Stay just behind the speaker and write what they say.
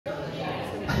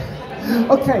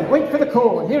Okay, wait for the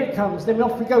call. Here it comes. Then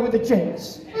off we go with the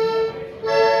gents.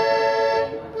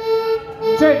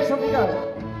 Gents, off we go.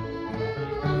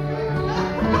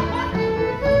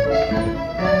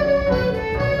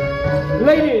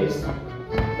 Ladies,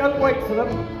 don't wait for them.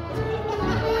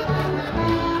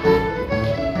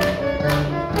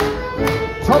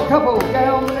 Top couple,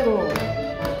 down the middle.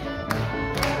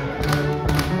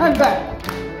 And back.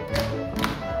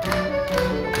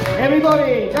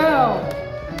 Everybody, down.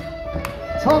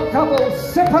 Top couple,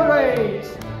 separate.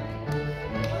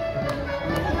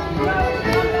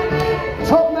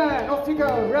 Top man, off you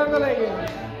go, round the ladies.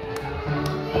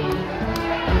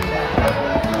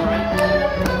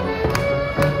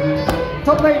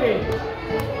 Top lady.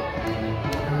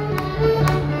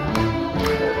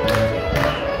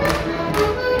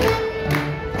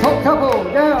 Top couple,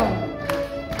 down.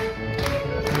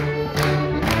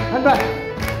 And back.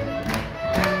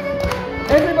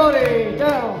 Everybody,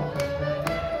 down.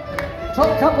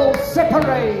 Top couple,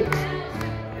 separate.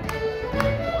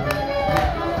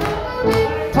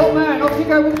 Top man, off you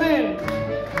go with men.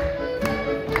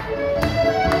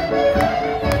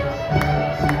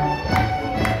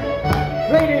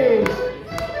 Ladies.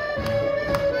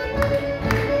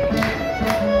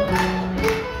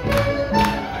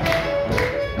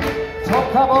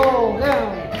 Top couple,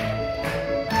 down.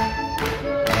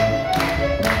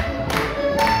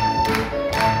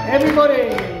 Everybody,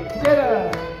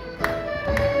 together.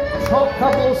 Top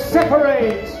couple,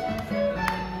 separate.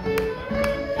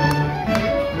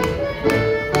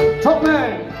 Top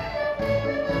man.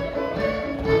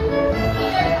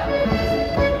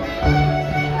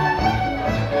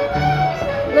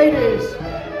 Ladies.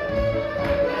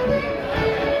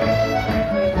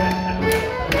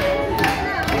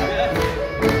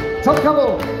 Top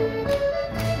couple.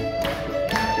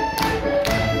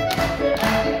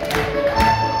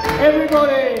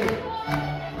 Everybody.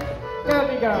 There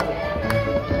we go.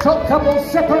 Top couple,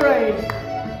 separate.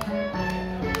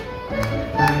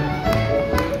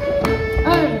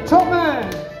 And top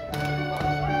man.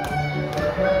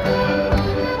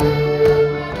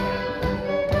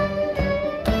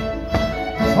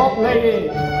 Top lady.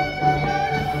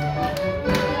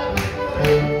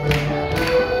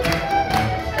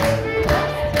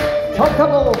 Top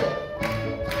couple.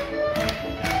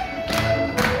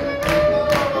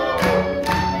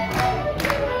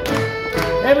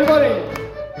 Everybody.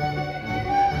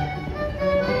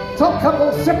 Top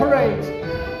couple, separate.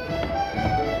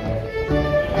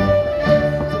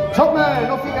 Top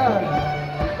man, off you go.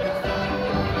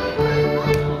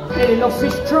 Nearly lost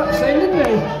his trucks then, didn't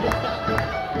he?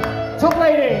 Top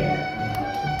lady.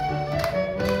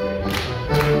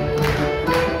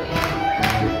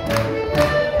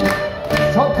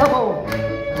 Top couple.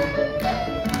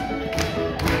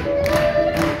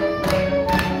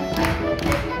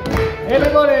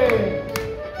 Everybody.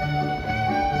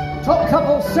 Top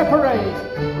couple, separate.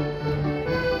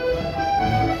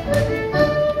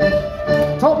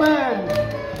 Top man.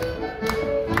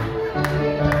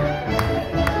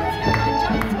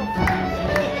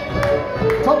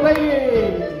 Top lady.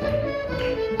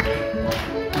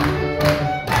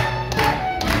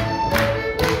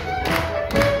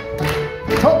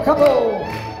 Top couple.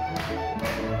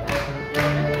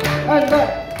 And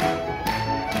back.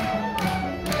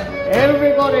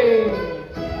 Everybody.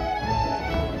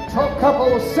 Top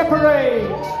couple, separate.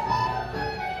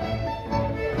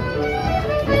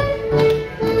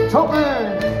 Top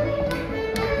man.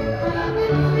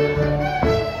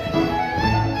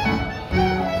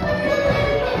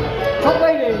 Top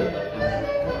lady.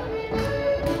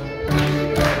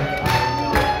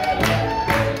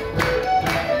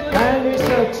 And it's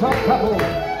a top couple.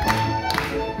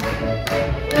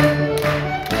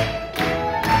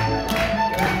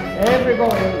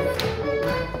 Everybody.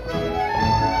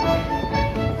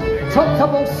 Top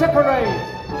couple, separate.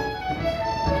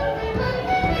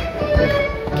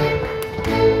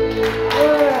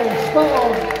 Yeah, spot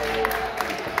on.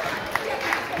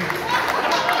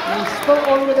 And spot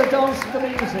on with the dance to the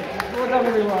music. Well done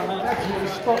everyone, absolutely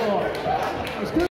spot on. It's good.